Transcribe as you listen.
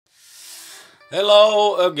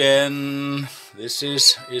Hello again. This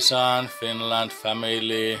is Isan Finland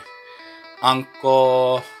family.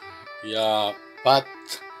 Anko ja Pat.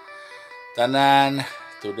 Tänään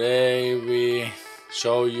today we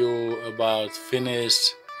show you about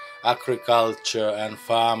Finnish agriculture and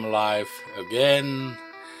farm life again.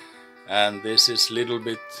 And this is little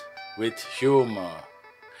bit with humor.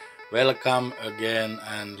 Welcome again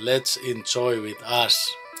and let's enjoy with us.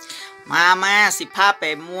 มาสิพาไป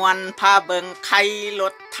ม่วนพาเบิงไข่ร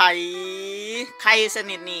ถไถไข่ช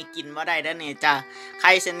นิดนี้กินบ่ได้เด้อนี่จ้ะไ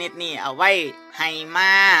ข่ชนิดนี้เอาไว้ให้ม้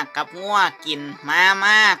ากับงัวกินม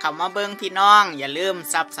าเข้ามาเบิงพี่น้องอย่าลืม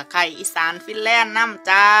Subscribeอีสานฟินแลนด์น้ำ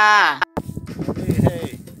จ้า Hei,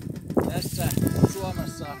 tässä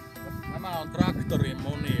Suomessa nämä on traktorin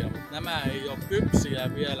munia, mutta nämä ei ole kypsiä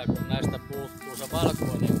vielä, kun näistä puuttuu se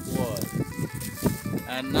valkoinen kuori.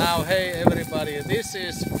 And now, hey everybody, this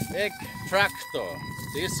is egg tractor.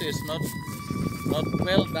 This is not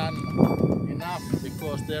well done enough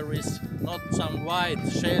because there is not some white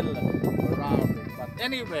shell around it. But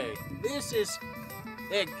anyway, this is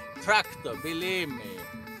egg tractor, believe me.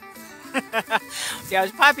 เดี๋ยว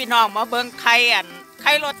พาพี่น้องมาเบิงไ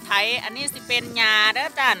ข่รถไถอันนี้สิเป็นหญ้าเด้อ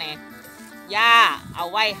จ้าเนี่ยหญ้าเอา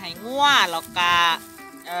ไว้ให้งัวแล้วก็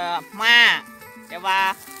ม้าแต่ว่า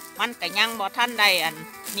มันก็ยังบ่ทันได้อัน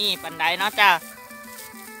นี้ปานใดเนาะจ้า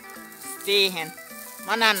สิเห็น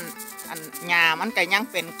มันนั่นอันหญ้ามันก็ยัง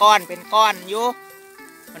เป็นก้อนอยู่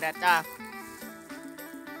บ่ได้จ้า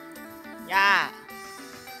หญ้า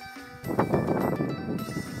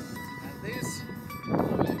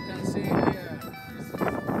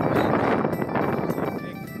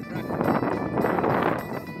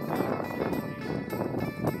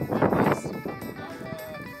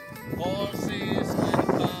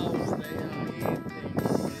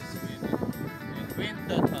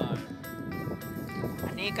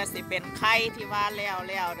นี่ก็สิเป็นไข่ที่ว่าแล้วเ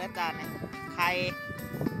ด้อจ้าเนี่ยไข่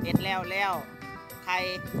เด็ดแล้วไ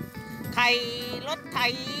ข่รถไถ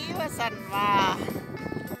ว่าสั่นว่า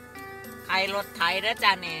ไข่รถไถเด้อจ้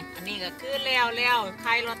าเนี่ยอันนี้ก็คือแล้วไ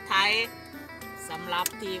ข่รถไถสำหรับ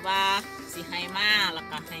ที่ว่าสิให้ม้าแล้ว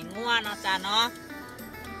ก็ให้งัวเนาะจ้าเนาะ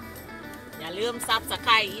อย่าลืม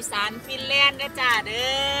Subscribeอีสานฟินแลนด์เด้อจ้าเด้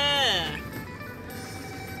อ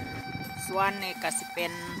ส่วนนี่ก็สิเป็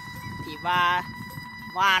นที่ว่า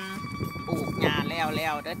วานปลูกหญ้าแล้วเ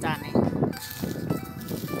ด้อจ้าเนี่ย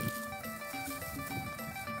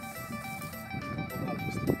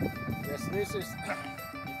Yes, this is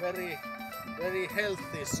very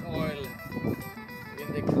healthy soil in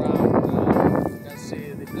the ground. You can see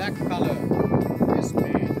the black color is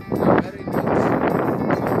made very good.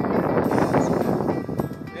 So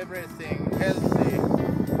everything healthy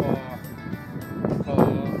for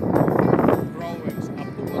growing up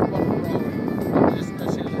to what growing.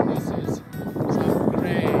 Especially this is some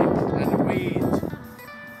grain and wheat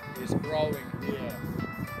is growing here.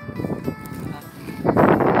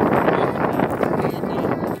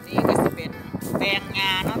 นี่ก็จะเป็นแปลงหญ้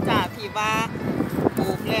าเนาะจ้าที่ว่าปลู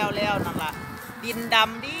กแล้วนั่นล่ะดินด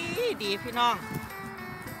ำดีพี่น้อง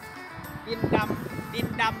ดินด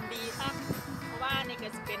ำดีครับเพราะว่านี่ก็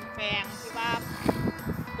จะเป็นแปลงที่ว่า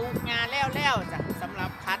ปลูกหญ้าแล้วจ้ะสำหรั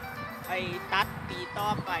บคัดไปตัดปีต่อ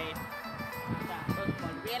ไปจ้ะต้นบ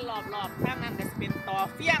ริเวณรอบข้างนั้นก็จะเป็นต่อ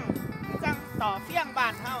เฟี้ยงจังต่อเฟี้ยงบ้า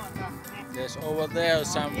นเฮาจ้ะ There's over there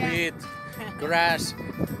some wheat grass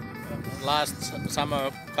last summer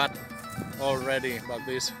cut already, but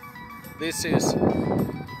this is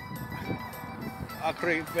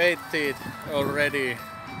aggravated already.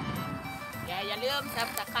 อย่าลืม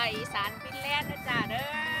Subscribeอีสานฟินแลนด์นะจ้าเด้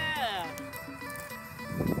อ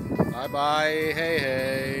Bye bye.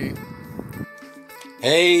 Hey.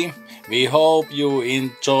 Hey, we hope you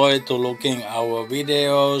enjoy to looking our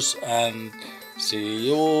videos and see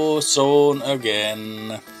you soon again.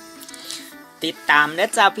 ติดตามเด้อ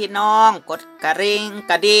จ้าพี่น้องกดกระดิ่ง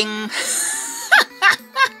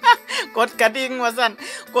กดกระดิ่งว่าสั่น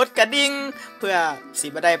กดกระดิ่งเพื่อสิ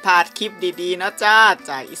บ่ได้พลาดคลิปดีๆเนาะจ้า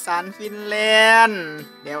จากอีสานฟินแลนด์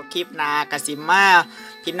เดี๋ยวคลิปหน้าก็สิมา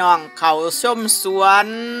พี่น้องเขาชมสวน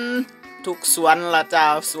ทุกสวนละจ้า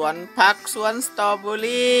สวนผักสวนสตรอเบอ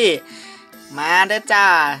รี่มาเด้อจ้า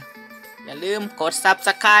อย่าลืมกด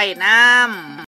Subscribeน้ำ